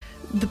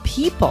The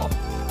people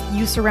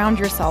you surround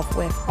yourself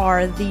with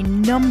are the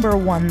number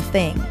one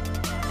thing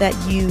that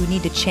you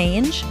need to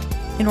change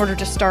in order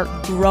to start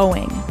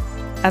growing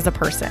as a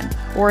person,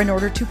 or in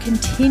order to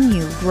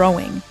continue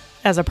growing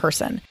as a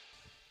person.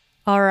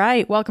 All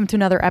right, welcome to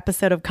another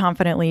episode of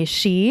Confidently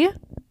She.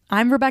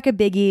 I'm Rebecca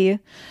Biggie.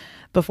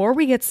 Before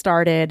we get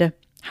started,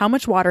 how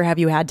much water have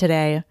you had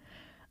today?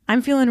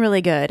 I'm feeling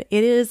really good.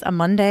 It is a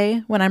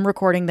Monday when I'm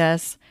recording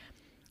this.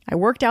 I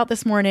worked out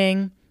this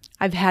morning.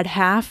 I've had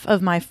half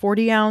of my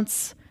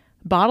 40-ounce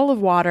bottle of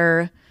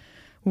water.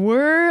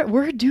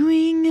 We're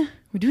doing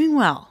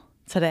well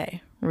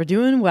today. We're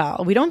doing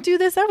well. We don't do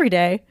this every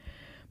day,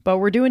 but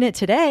we're doing it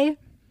today.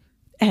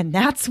 And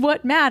that's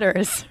what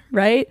matters,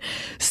 right?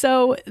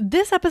 So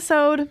this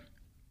episode,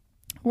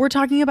 we're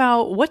talking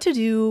about what to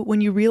do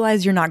when you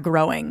realize you're not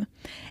growing.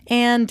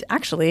 And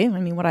actually,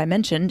 what I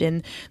mentioned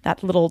in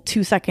that little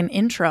 2-second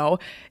intro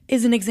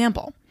is an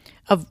example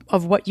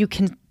of what you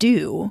can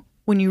do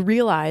when you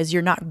realize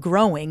you're not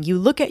growing. You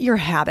look at your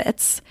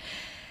habits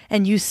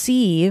and you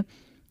see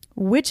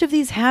which of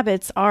these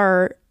habits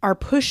are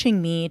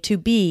pushing me to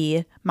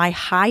be my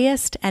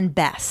highest and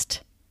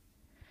best.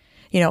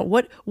 You know,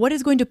 what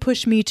is going to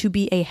push me to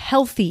be a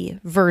healthy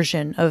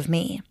version of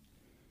me?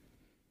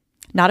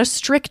 Not a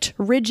strict,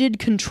 rigid,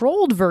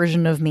 controlled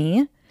version of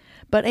me,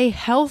 but a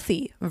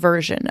healthy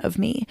version of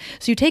me.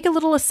 So you take a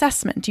little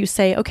assessment. You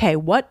say, okay,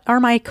 what are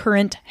my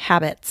current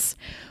habits?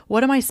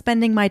 What am I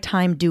spending my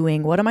time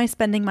doing? What am I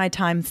spending my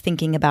time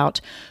thinking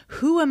about?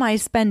 Who am I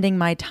spending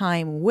my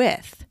time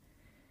with?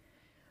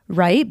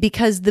 Right?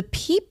 Because the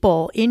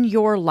people in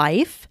your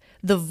life,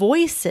 the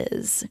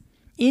voices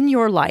in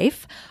your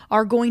life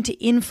are going to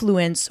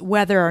influence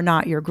whether or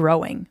not you're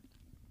growing.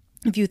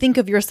 If you think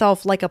of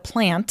yourself like a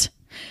plant,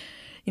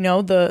 you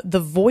know, the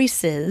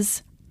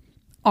voices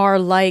are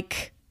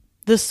like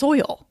the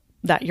soil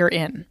that you're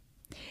in.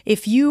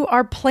 If you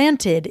are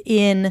planted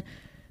in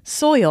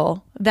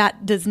soil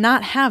that does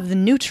not have the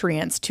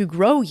nutrients to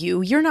grow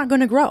you, you're not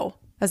going to grow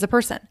as a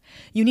person.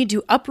 You need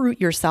to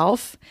uproot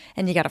yourself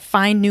and you got to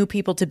find new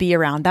people to be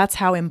around. That's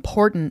how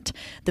important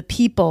the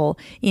people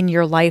in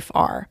your life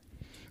are.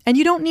 And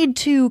you don't need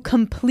to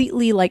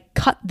completely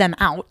cut them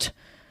out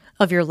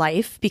of your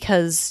life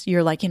because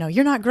you're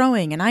you're not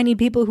growing and I need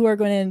people who are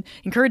going to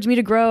encourage me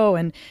to grow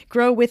and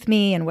grow with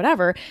me and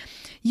whatever.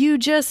 You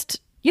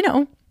just,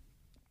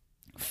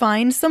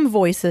 find some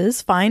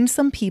voices, find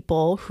some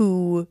people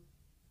who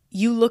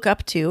you look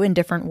up to in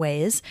different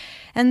ways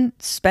and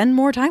spend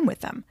more time with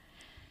them.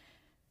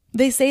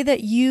 They say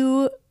that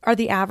you are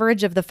the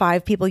average of the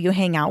 5 people you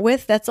hang out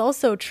with. That's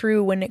also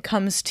true when it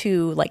comes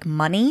to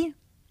money,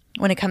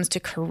 when it comes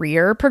to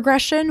career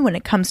progression, when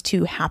it comes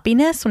to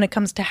happiness, when it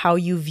comes to how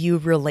you view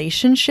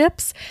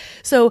relationships.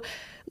 So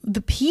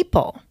the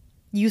people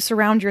you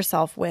surround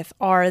yourself with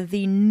are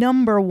the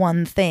number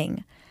one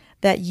thing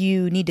that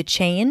you need to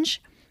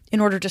change in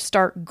order to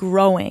start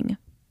growing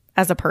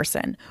as a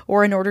person,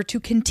 or in order to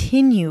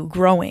continue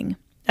growing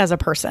as a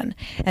person.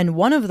 And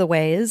one of the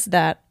ways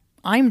that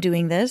I'm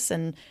doing this,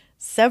 and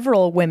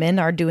several women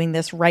are doing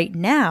this right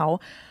now,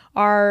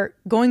 are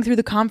going through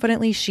the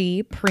Confidently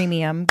She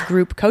Premium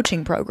Group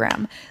Coaching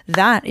Program.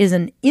 That is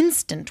an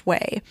instant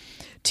way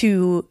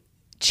to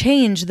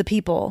change the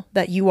people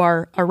that you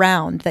are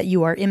around, that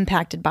you are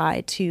impacted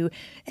by, to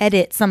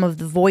edit some of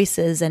the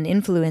voices and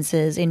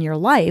influences in your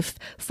life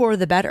for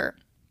the better.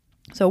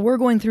 So we're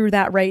going through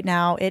that right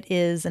now. It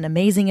is an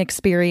amazing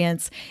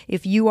experience.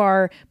 If you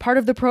are part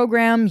of the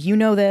program, you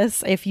know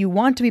this. If you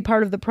want to be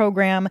part of the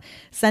program,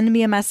 send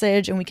me a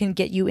message and we can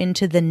get you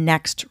into the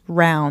next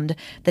round,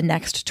 the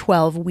next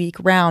 12-week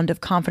round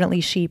of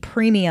Confidently She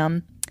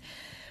Premium.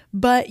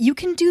 But you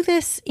can do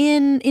this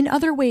in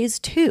other ways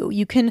too.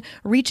 You can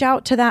reach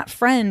out to that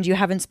friend you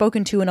haven't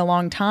spoken to in a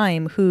long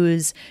time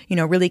who's,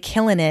 really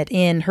killing it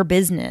in her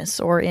business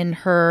or in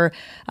her,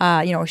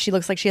 she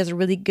looks like she has a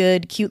really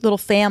good, cute little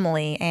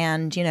family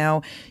and,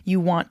 you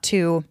want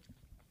to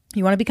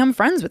become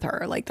friends with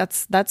her.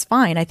 That's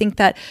fine. I think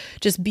that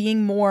just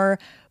being more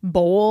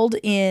bold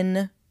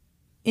in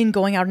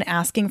going out and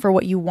asking for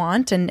what you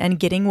want and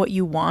getting what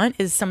you want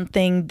is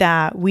something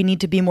that we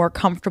need to be more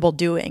comfortable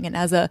doing. And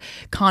as a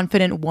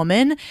confident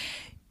woman,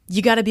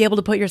 you got to be able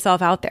to put yourself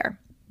out there.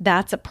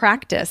 That's a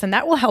practice and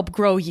that will help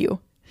grow you.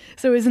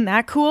 So isn't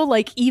that cool?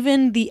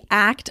 Even the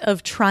act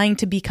of trying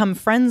to become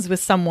friends with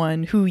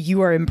someone who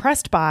you are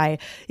impressed by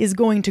is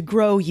going to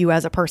grow you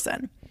as a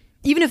person.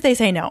 Even if they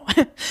say no,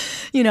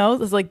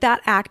 it's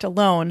that act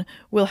alone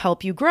will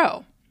help you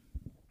grow.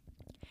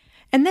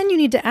 And then you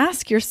need to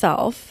ask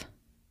yourself,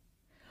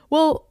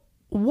 well,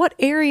 what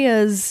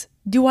areas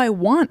do I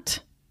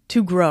want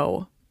to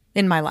grow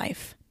in my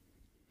life?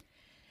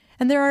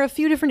 And there are a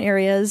few different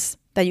areas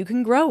that you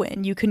can grow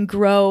in. You can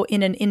grow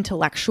in an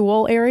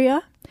intellectual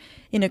area,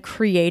 in a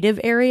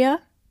creative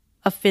area,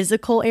 a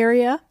physical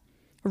area,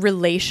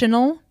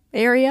 relational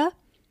area,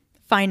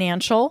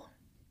 financial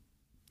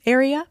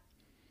area.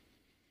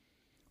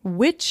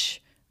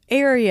 Which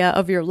area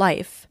of your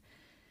life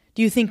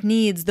do you think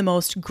needs the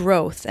most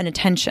growth and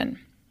attention?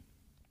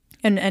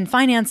 And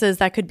finances,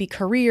 that could be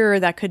career,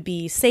 that could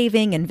be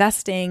saving,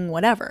 investing,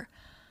 whatever.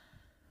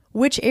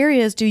 Which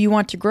areas do you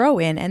want to grow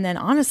in? And then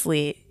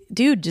honestly,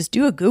 dude, just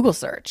do a Google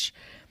search.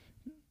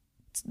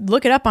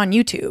 Look it up on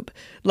YouTube.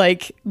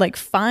 Like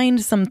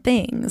find some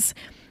things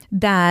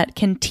that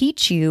can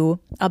teach you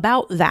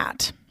about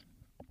that.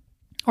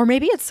 Or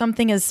maybe it's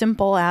something as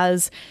simple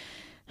as,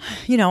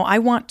 I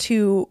want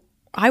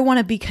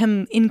to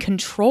become in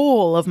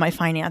control of my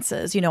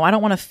finances. I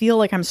don't want to feel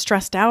like I'm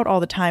stressed out all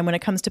the time when it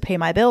comes to pay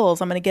my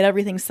bills. I'm going to get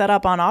everything set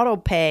up on auto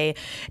pay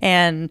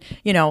and,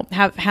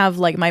 have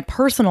like my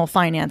personal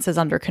finances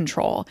under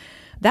control.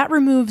 That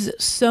removes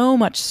so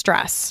much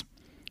stress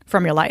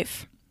from your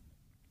life,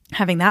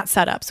 having that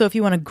set up. So if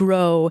you want to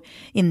grow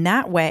in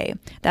that way,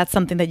 that's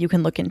something that you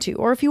can look into.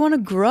 Or if you want to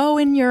grow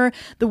in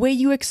the way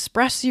you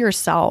express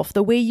yourself,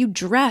 the way you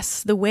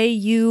dress, the way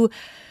you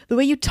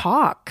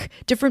talk,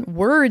 different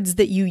words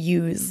that you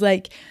use.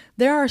 Like,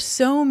 there are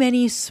so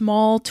many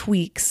small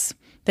tweaks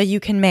that you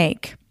can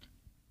make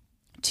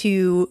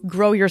to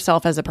grow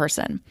yourself as a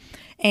person.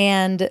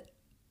 And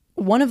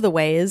one of the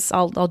ways,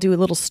 I'll do a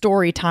little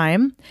story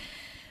time.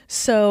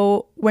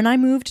 So when I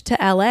moved to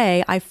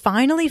LA, I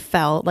finally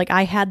felt like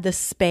I had the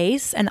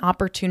space and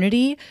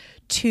opportunity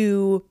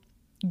to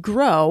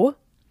grow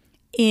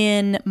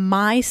in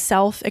my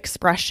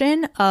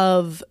self-expression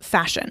of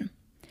fashion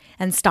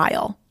and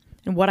style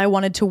and what I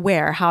wanted to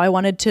wear, how I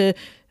wanted to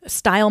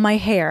style my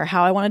hair,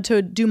 how I wanted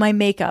to do my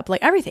makeup,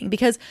 like everything.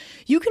 Because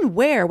you can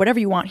wear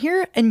whatever you want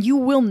here and you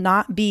will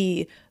not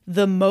be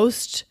the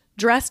most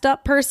dressed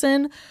up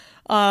person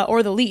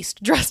or the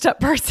least dressed up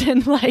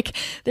person. Like,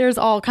 there's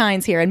all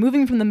kinds here. And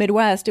moving from the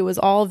Midwest, it was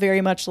all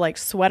very much like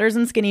sweaters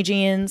and skinny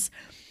jeans.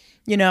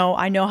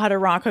 I know how to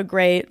rock a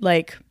great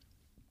like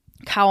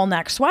cowl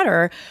neck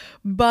sweater,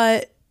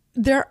 but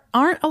there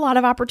aren't a lot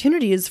of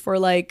opportunities for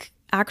like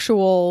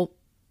actual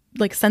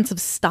like sense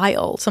of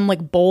style, some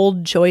like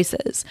bold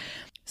choices.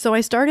 So I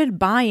started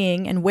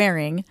buying and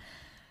wearing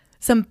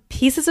some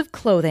pieces of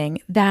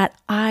clothing that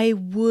I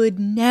would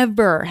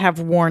never have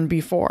worn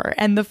before.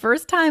 And the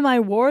first time I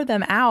wore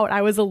them out,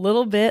 I was a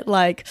little bit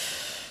like,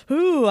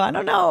 ooh, I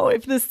don't know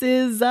if this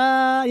is,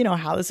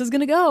 how this is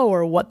going to go,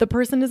 or what the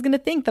person is going to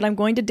think that I'm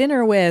going to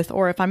dinner with,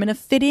 or if I'm going to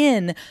fit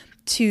in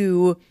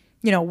to,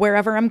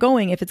 wherever I'm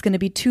going, if it's going to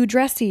be too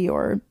dressy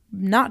or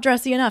not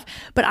dressy enough.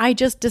 But I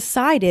just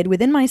decided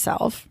within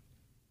myself,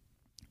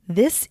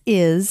 this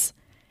is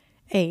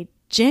a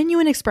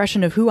genuine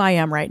expression of who I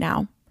am right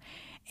now.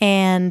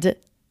 And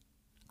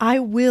I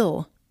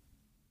will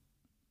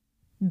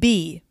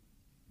be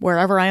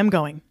wherever I am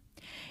going.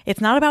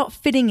 It's not about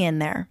fitting in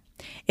there.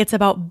 It's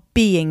about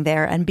being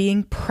there and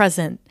being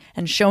present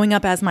and showing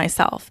up as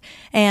myself.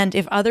 And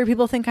if other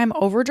people think I'm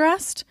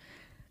overdressed,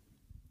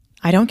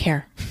 I don't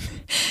care.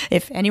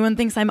 If anyone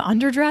thinks I'm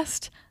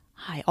underdressed,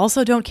 I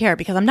also don't care,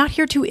 because I'm not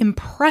here to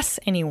impress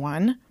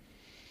anyone.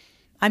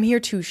 I'm here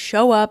to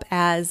show up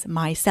as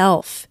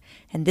myself.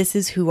 And this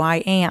is who I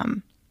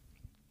am.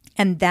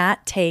 And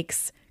that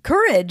takes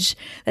courage,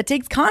 that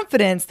takes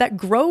confidence, that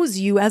grows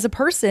you as a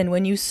person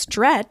when you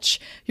stretch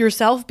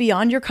yourself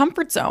beyond your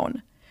comfort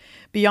zone,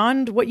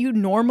 beyond what you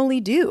normally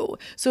do.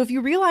 So if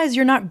you realize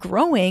you're not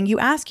growing, you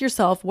ask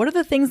yourself, what are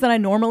the things that I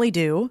normally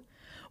do?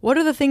 What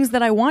are the things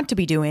that I want to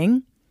be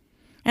doing?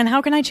 And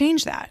how can I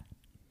change that?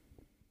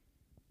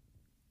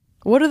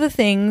 What are the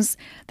things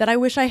that I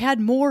wish I had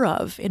more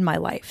of in my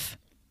life?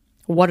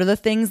 What are the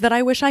things that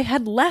I wish I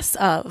had less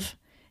of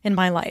in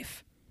my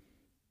life?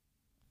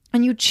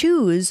 And you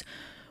choose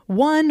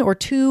one or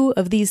two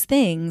of these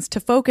things to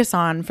focus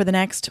on for the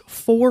next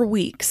 4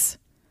 weeks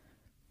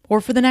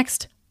or for the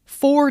next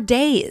 4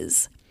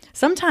 days.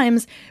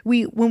 Sometimes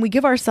when we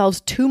give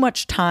ourselves too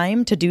much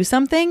time to do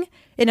something,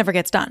 it never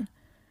gets done.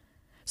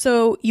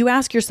 So you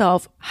ask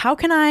yourself, how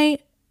can I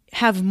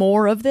have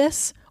more of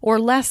this or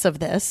less of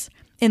this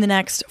in the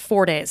next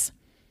 4 days?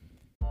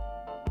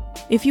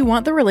 If you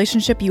want the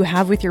relationship you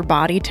have with your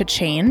body to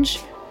change,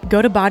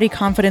 go to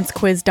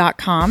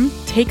bodyconfidencequiz.com,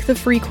 take the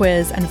free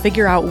quiz, and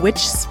figure out which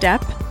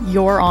step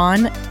you're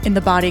on in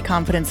the Body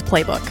Confidence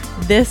Playbook.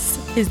 This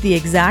is the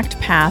exact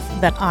path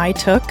that I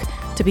took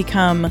to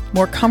become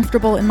more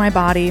comfortable in my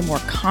body, more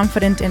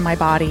confident in my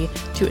body,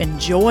 to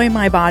enjoy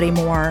my body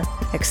more,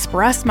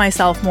 express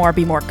myself more,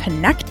 be more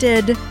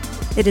connected.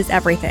 It is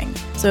everything.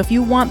 So if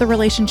you want the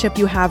relationship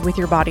you have with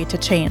your body to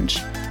change,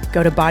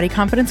 go to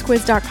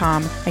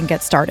bodyconfidencequiz.com and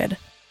get started.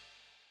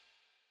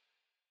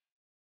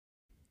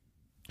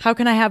 How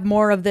can I have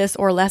more of this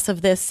or less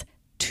of this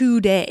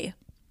today?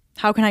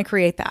 How can I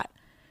create that?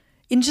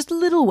 In just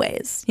little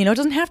ways. It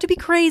doesn't have to be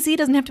crazy, it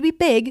doesn't have to be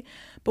big,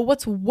 but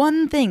what's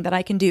one thing that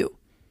I can do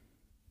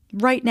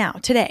right now,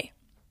 today,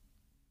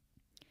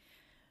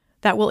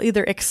 that will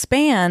either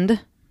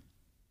expand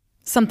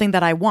something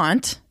that I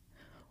want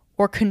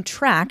or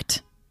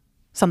contract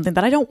something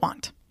that I don't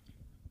want?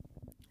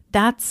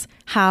 That's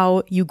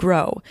how you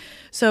grow.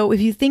 So if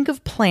you think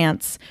of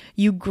plants,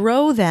 you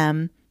grow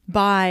them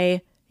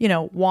by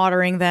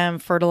watering them,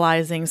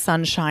 fertilizing,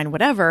 sunshine,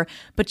 whatever,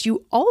 but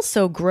you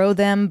also grow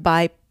them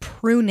by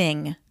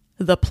pruning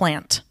the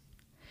plant.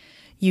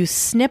 You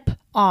snip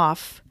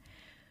off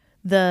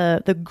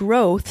the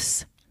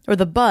growths or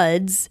the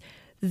buds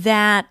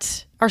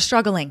that are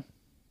struggling.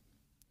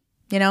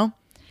 You know,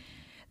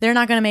 they're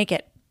not going to make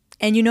it.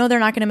 And you know they're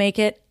not going to make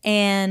it.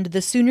 And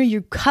the sooner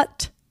you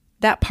cut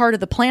that part of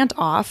the plant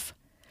off,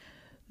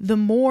 the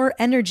more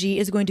energy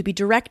is going to be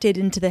directed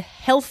into the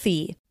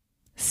healthy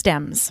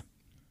stems,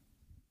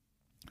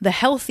 the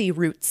healthy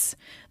roots,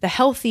 the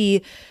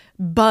healthy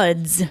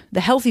buds,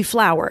 the healthy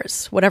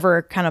flowers,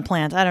 whatever kind of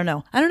plant. I don't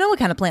know what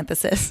kind of plant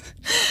this is,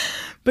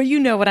 but you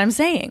know what I'm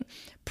saying.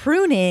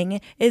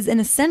 Pruning is an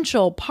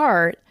essential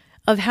part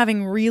of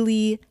having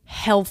really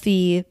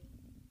healthy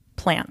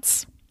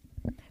plants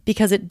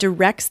because it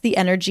directs the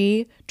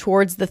energy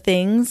towards the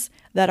things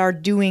that are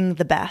doing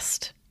the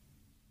best.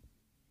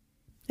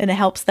 And it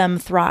helps them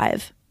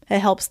thrive. It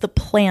helps the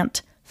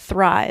plant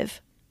thrive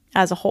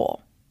as a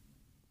whole.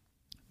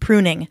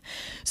 Pruning.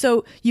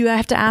 So you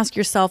have to ask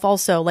yourself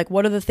also, like,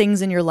 what are the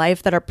things in your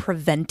life that are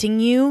preventing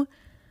you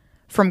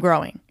from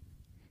growing?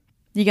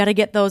 You got to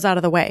get those out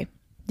of the way.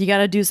 You got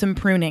to do some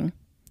pruning.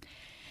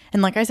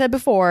 And like I said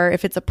before,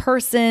 if it's a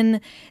person,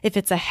 if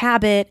it's a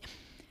habit,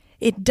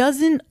 it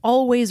doesn't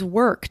always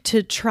work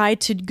to try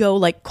to go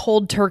like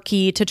cold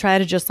turkey, to try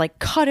to just like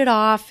cut it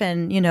off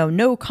and,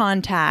 no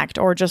contact,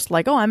 or just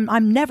like, oh,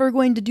 I'm never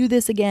going to do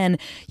this again.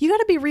 You got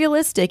to be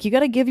realistic. You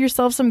got to give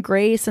yourself some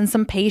grace and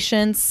some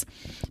patience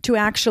to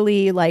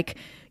actually like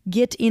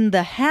get in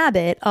the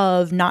habit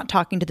of not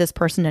talking to this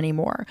person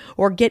anymore,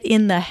 or get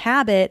in the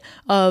habit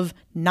of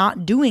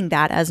not doing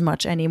that as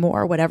much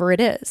anymore, whatever it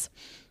is.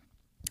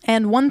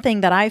 And one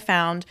thing that I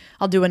found,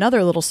 I'll do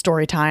another little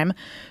story time.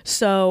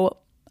 So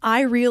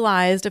I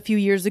realized a few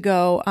years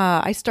ago,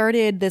 I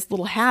started this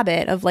little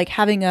habit of like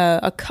having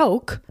a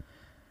Coke,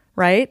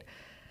 right?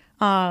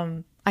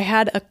 I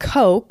had a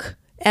Coke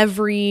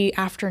every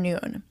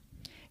afternoon.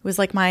 It was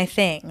like my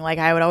thing. Like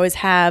I would always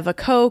have a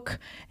Coke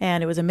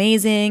and it was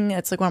amazing.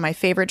 It's like one of my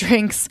favorite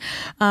drinks.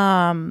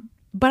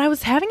 But I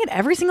was having it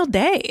every single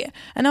day.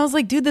 And I was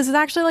like, dude, this is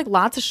actually like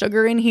lots of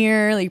sugar in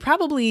here. Like you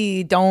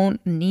probably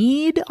don't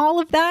need all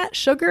of that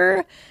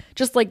sugar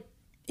just like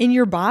in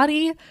your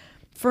body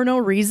for no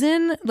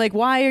reason. Like,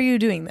 why are you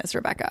doing this,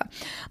 Rebecca?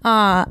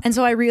 And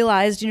so I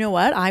realized, you know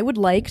what? I would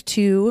like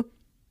to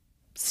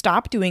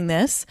stop doing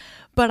this,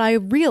 but I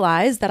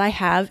realized that I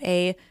have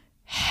a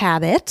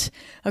habit,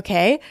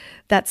 okay,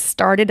 that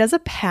started as a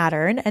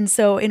pattern. And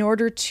so in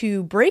order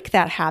to break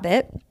that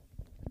habit,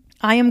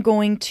 I am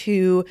going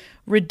to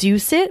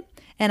reduce it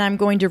and I'm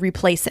going to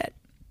replace it.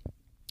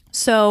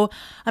 So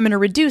I'm going to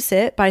reduce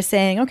it by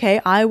saying,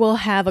 okay, I will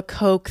have a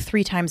Coke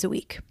 3 times a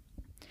week.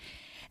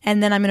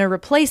 And then I'm going to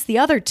replace the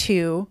other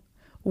 2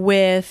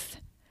 with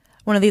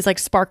one of these like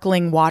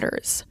sparkling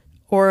waters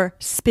or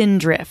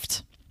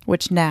Spindrift,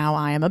 which now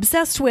I am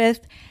obsessed with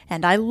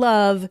and I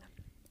love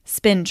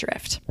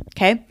Spindrift.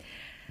 Okay.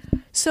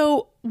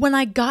 So when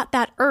I got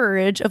that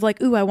urge of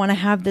like, ooh, I want to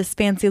have this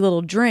fancy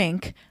little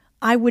drink,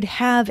 I would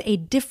have a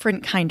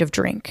different kind of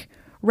drink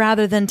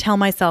rather than tell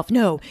myself,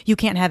 no, you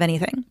can't have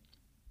anything,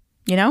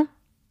 And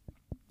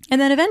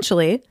then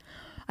eventually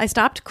I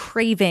stopped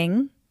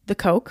craving the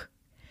Coke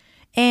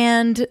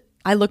and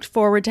I looked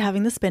forward to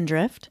having the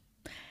Spindrift.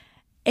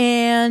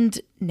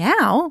 And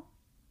now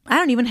I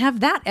don't even have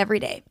that every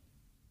day.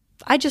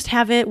 I just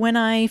have it when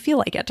I feel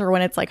like it or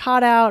when it's like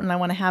hot out and I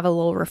want to have a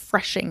little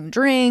refreshing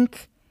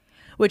drink,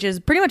 which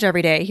is pretty much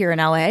every day here in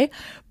LA.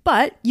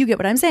 But you get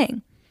what I'm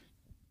saying.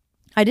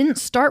 I didn't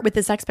start with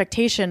this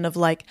expectation of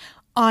like,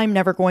 I'm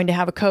never going to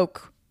have a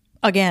Coke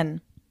again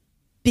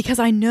because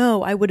I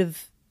know I would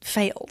have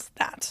failed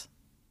that.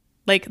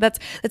 Like that's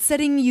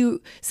setting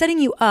you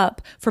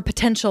up for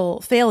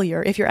potential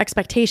failure if your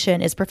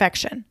expectation is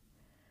perfection.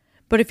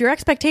 But if your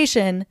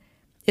expectation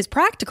is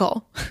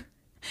practical,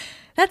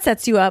 that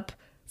sets you up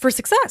for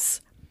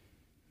success.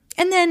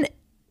 And then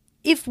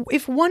if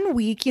 1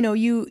 week,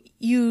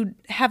 you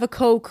have a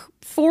Coke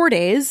 4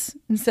 days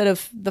instead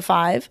of the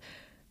 5,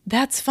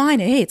 that's fine.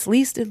 Hey, it's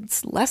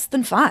less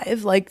than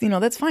 5. Like,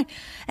 that's fine.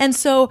 And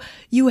so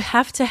you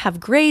have to have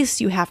grace.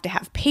 You have to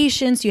have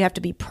patience. You have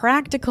to be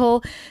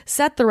practical,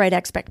 set the right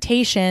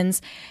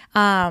expectations.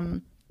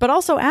 But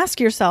also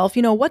ask yourself,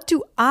 what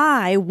do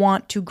I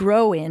want to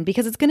grow in?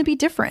 Because it's going to be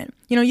different.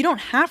 You don't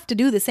have to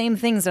do the same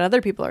things that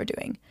other people are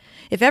doing.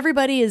 If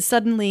everybody is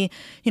suddenly,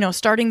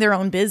 starting their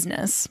own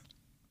business,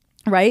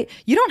 right?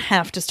 You don't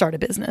have to start a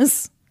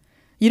business.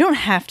 You don't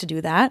have to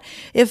do that.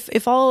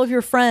 If all of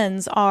your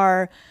friends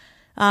are,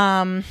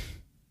 I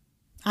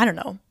don't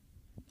know,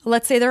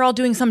 let's say they're all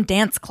doing some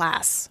dance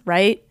class,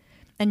 right?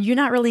 And you're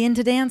not really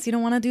into dance, you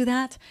don't want to do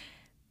that.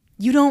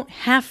 You don't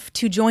have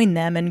to join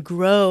them and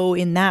grow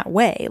in that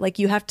way. Like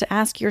you have to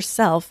ask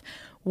yourself,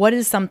 what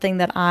is something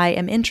that I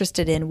am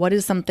interested in? What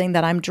is something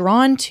that I'm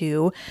drawn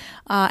to?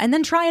 And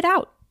then try it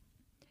out.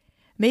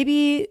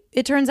 Maybe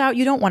it turns out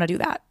you don't want to do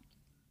that.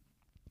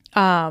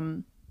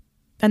 And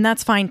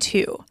that's fine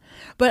too.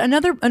 But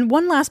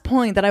one last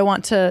point that I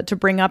want to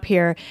bring up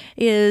here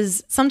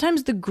is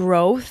sometimes the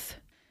growth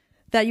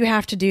that you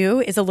have to do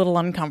is a little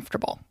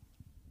uncomfortable.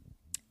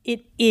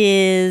 It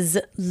is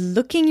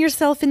looking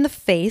yourself in the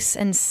face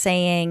and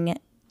saying,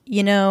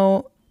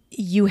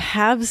 you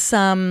have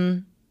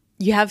some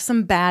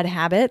bad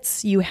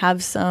habits, you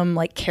have some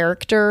like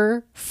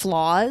character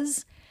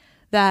flaws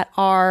that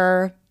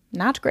are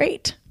not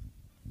great.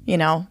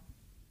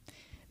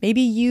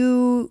 Maybe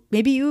you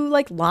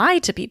like lie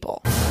to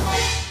people.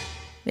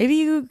 Maybe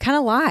you kind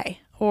of lie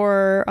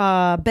or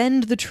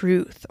bend the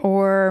truth,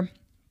 or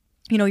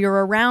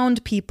you're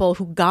around people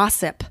who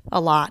gossip a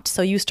lot,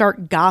 so you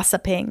start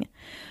gossiping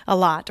a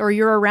lot. Or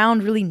you're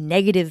around really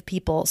negative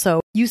people,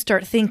 so you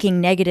start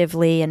thinking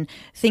negatively and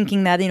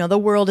thinking that, the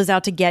world is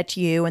out to get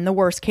you and the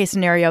worst case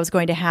scenario is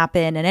going to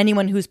happen. And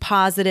anyone who's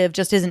positive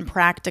just isn't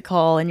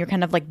practical, and you're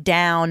kind of like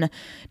down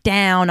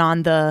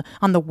on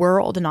the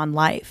world and on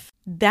life.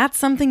 That's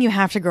something you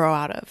have to grow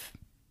out of.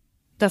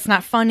 That's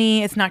not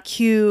funny. It's not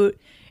cute.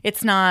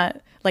 It's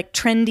not like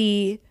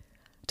trendy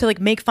to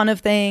like make fun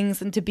of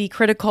things and to be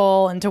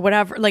critical and to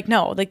whatever. Like,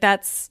 no, like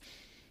that's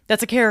a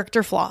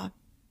character flaw.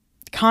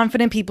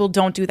 Confident people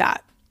don't do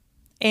that.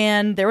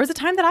 And there was a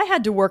time that I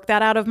had to work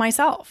that out of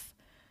myself.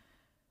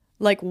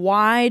 Like,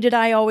 why did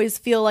I always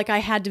feel like I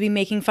had to be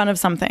making fun of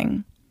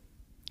something?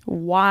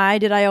 Why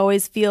did I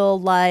always feel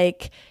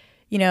like,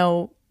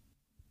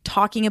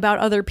 talking about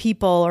other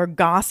people or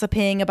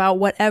gossiping about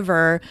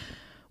whatever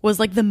was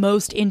like the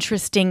most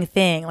interesting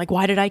thing? Like,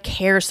 why did I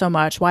care so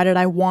much? Why did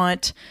I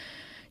want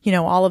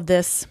all of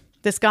this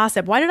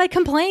gossip? Why did I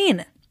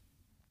complain?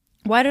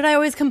 Why did I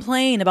always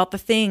complain about the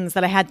things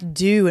that I had to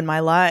do in my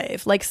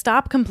life? Like,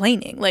 stop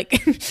complaining.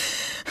 Like,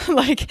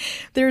 like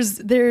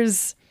there's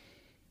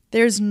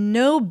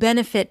no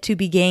benefit to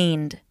be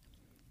gained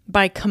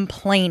by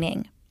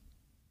complaining.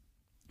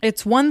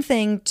 It's one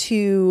thing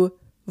to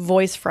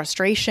voice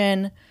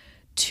frustration,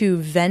 to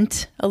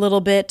vent a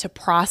little bit, to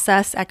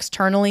process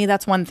externally.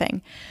 That's one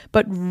thing.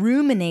 But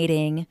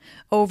ruminating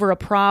over a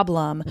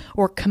problem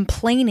or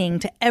complaining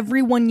to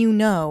everyone you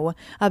know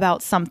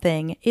about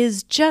something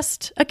is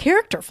just a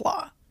character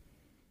flaw.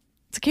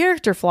 It's a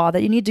character flaw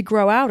that you need to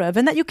grow out of,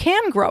 and that you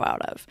can grow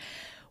out of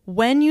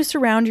when you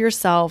surround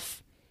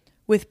yourself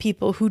with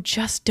people who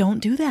just don't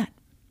do that.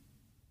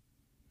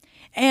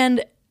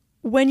 And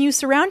when you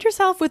surround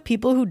yourself with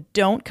people who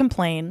don't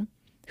complain,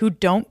 who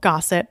don't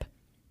gossip,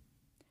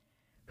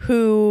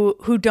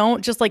 who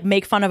don't just like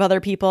make fun of other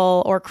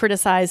people or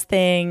criticize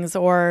things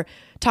or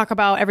talk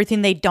about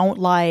everything they don't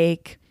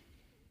like,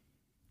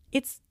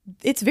 it's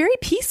very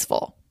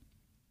peaceful.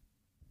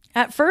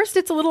 At first,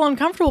 it's a little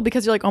uncomfortable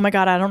because you're like, oh my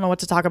God, I don't know what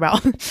to talk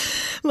about.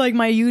 Like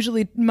my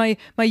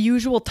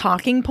usual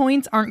talking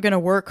points aren't going to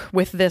work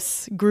with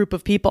this group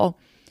of people.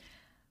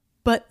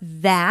 But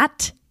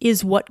that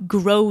is what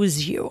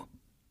grows you.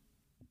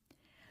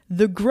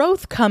 The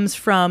growth comes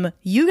from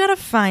you got to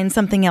find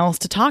something else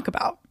to talk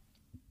about.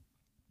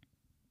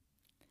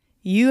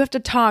 You have to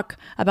talk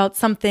about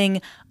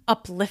something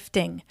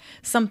uplifting,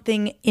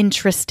 something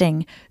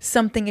interesting,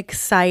 something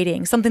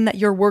exciting, something that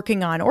you're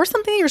working on, or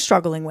something you're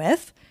struggling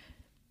with.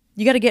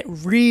 You got to get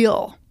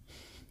real.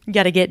 You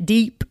got to get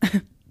deep.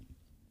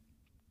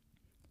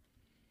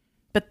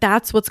 But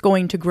that's what's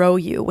going to grow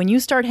you. When you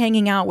start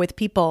hanging out with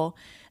people,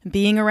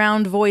 being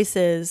around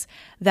voices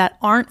that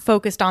aren't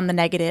focused on the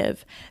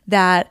negative,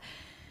 that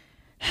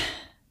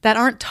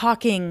aren't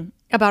talking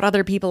about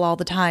other people all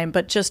the time,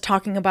 but just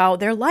talking about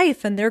their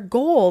life and their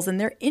goals and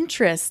their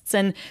interests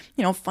and,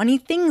 funny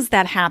things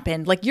that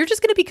happened. Like, you're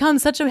just going to become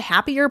such a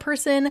happier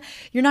person.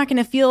 You're not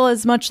going to feel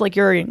as much like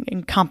you're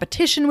in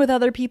competition with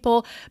other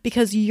people,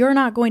 because you're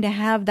not going to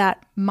have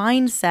that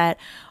mindset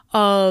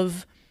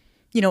of,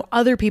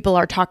 other people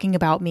are talking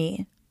about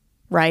me,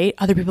 right?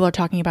 Other people are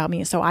talking about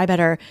me, so I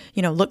better,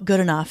 look good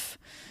enough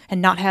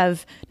and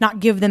not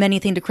give them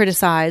anything to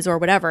criticize or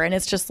whatever. And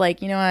it's just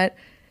like, you know what?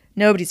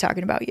 Nobody's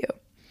talking about you.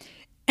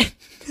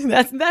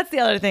 That's the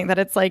other thing, that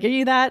it's like, are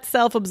you that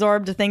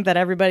self-absorbed to think that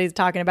everybody's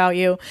talking about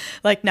you?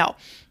 Like, no,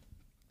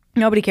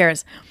 nobody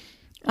cares.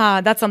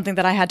 That's something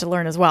that I had to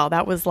learn as well.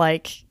 That was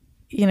like,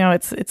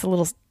 it's a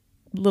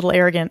little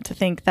arrogant to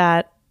think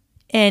that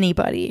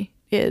anybody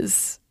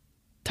is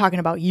talking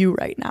about you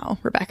right now,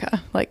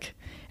 Rebecca. Like,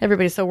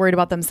 everybody's so worried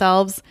about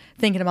themselves,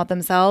 thinking about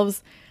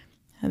themselves,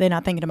 and they're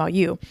not thinking about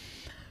you.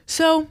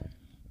 So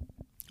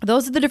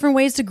those are the different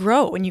ways to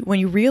grow. When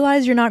you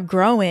realize you're not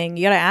growing,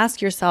 you got to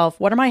ask yourself,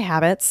 what are my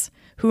habits?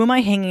 Who am I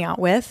hanging out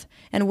with?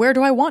 And where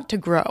do I want to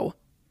grow?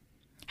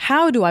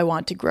 How do I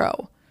want to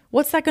grow?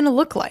 What's that going to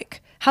look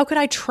like? How could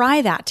I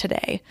try that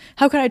today?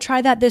 How could I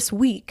try that this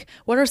week?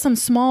 What are some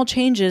small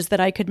changes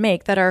that I could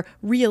make that are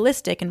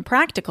realistic and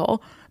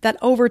practical, that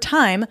over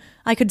time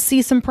I could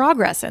see some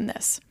progress in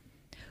this?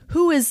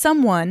 Who is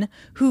someone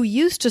who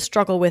used to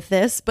struggle with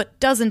this but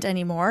doesn't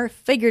anymore,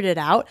 figured it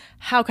out?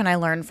 How can I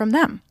learn from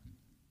them?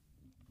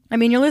 I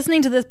mean, you're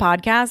listening to this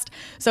podcast,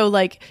 so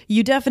like,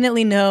 you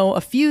definitely know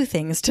a few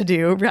things to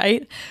do,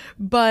 right?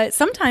 But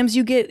sometimes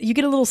you get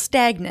a little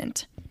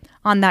stagnant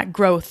on that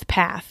growth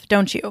path,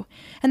 don't you?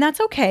 And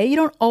that's okay. You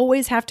don't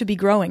always have to be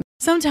growing.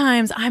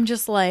 Sometimes I'm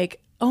just like,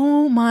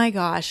 oh my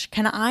gosh,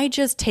 can I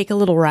just take a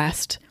little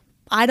rest?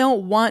 I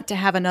don't want to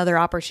have another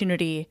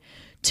opportunity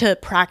to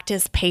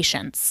practice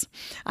patience.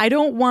 I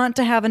don't want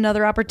to have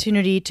another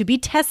opportunity to be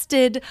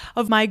tested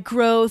of my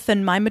growth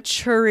and my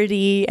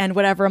maturity and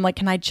whatever. I'm like,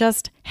 can I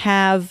just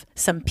have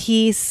some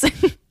peace?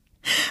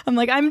 I'm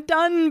like, I'm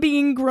done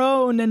being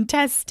grown and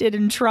tested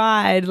and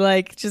tried.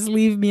 Like, just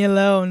leave me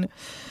alone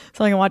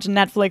so I can watch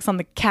Netflix on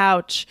the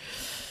couch.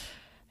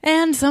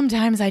 And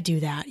sometimes I do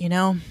that, you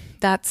know?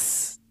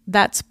 That's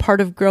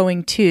part of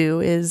growing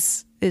too,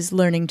 is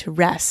learning to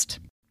rest.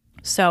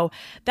 So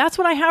that's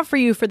what I have for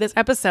you for this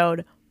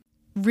episode.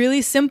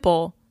 Really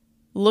simple.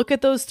 Look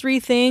at those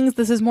 3 things.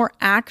 This is more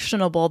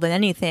actionable than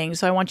anything.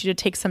 So I want you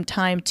to take some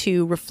time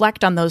to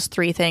reflect on those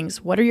 3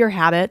 things. What are your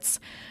habits?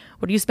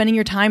 What are you spending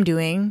your time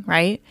doing,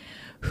 right?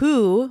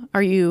 Who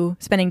are you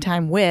spending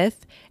time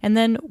with? And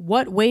then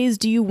what ways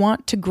do you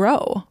want to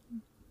grow?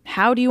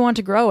 How do you want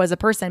to grow as a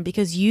person?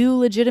 Because you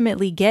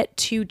legitimately get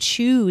to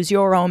choose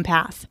your own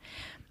path.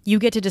 You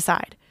get to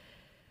decide.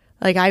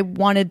 Like, I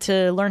wanted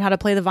to learn how to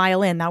play the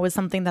violin. That was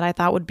something that I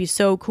thought would be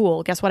so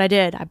cool. Guess what I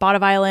did? I bought a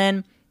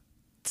violin,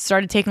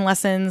 started taking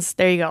lessons.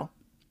 There you go.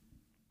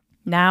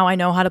 Now I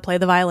know how to play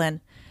the violin.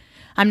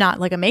 I'm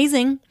not like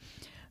amazing,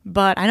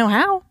 but I know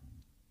how.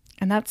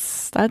 And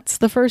that's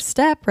the first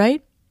step,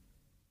 right?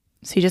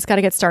 So you just got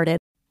to get started.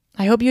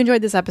 I hope you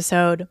enjoyed this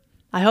episode.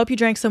 I hope you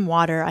drank some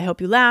water. I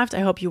hope you laughed. I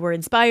hope you were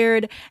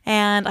inspired.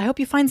 And I hope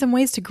you find some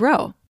ways to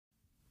grow.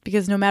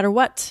 Because no matter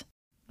what,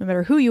 no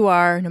matter who you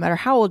are, no matter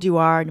how old you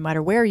are, no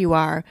matter where you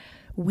are,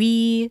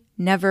 we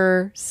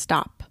never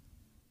stop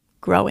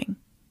growing.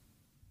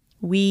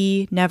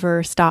 We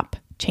never stop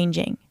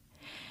changing.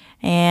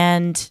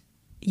 And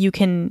you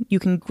can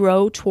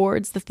grow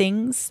towards the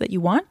things that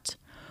you want,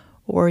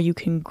 or you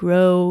can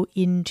grow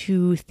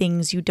into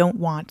things you don't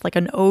want, like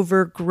an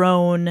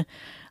overgrown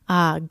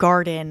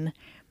garden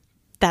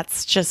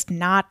that's just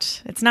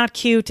it's not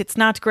cute, it's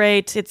not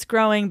great, it's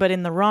growing, but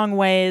in the wrong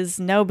ways.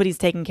 Nobody's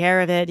taking care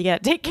of it. You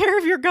got to take care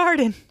of your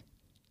garden.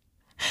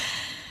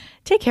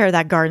 Take care of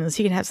that garden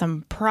so you can have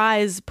some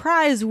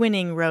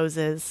prize-winning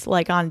roses,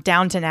 like on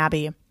Downton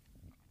Abbey.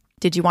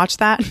 Did you watch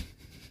that?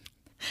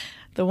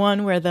 The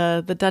one where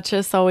the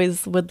Duchess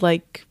always would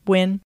like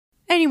win.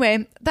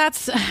 Anyway,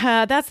 that's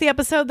the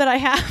episode that I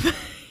have.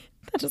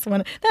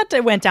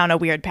 That went down a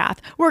weird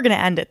path. We're going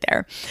to end it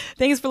there.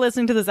 Thanks for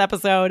listening to this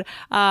episode,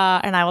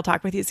 and I will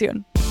talk with you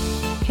soon.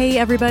 Hey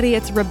everybody,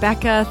 it's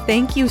Rebecca.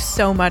 Thank you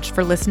so much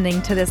for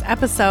listening to this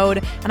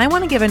episode. And I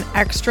want to give an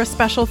extra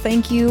special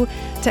thank you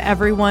to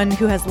everyone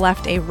who has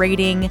left a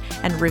rating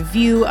and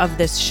review of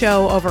this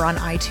show over on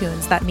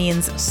iTunes. That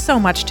means so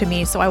much to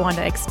me. So I want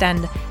to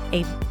extend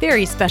a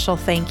very special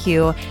thank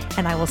you,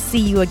 and I will see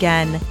you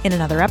again in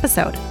another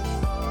episode.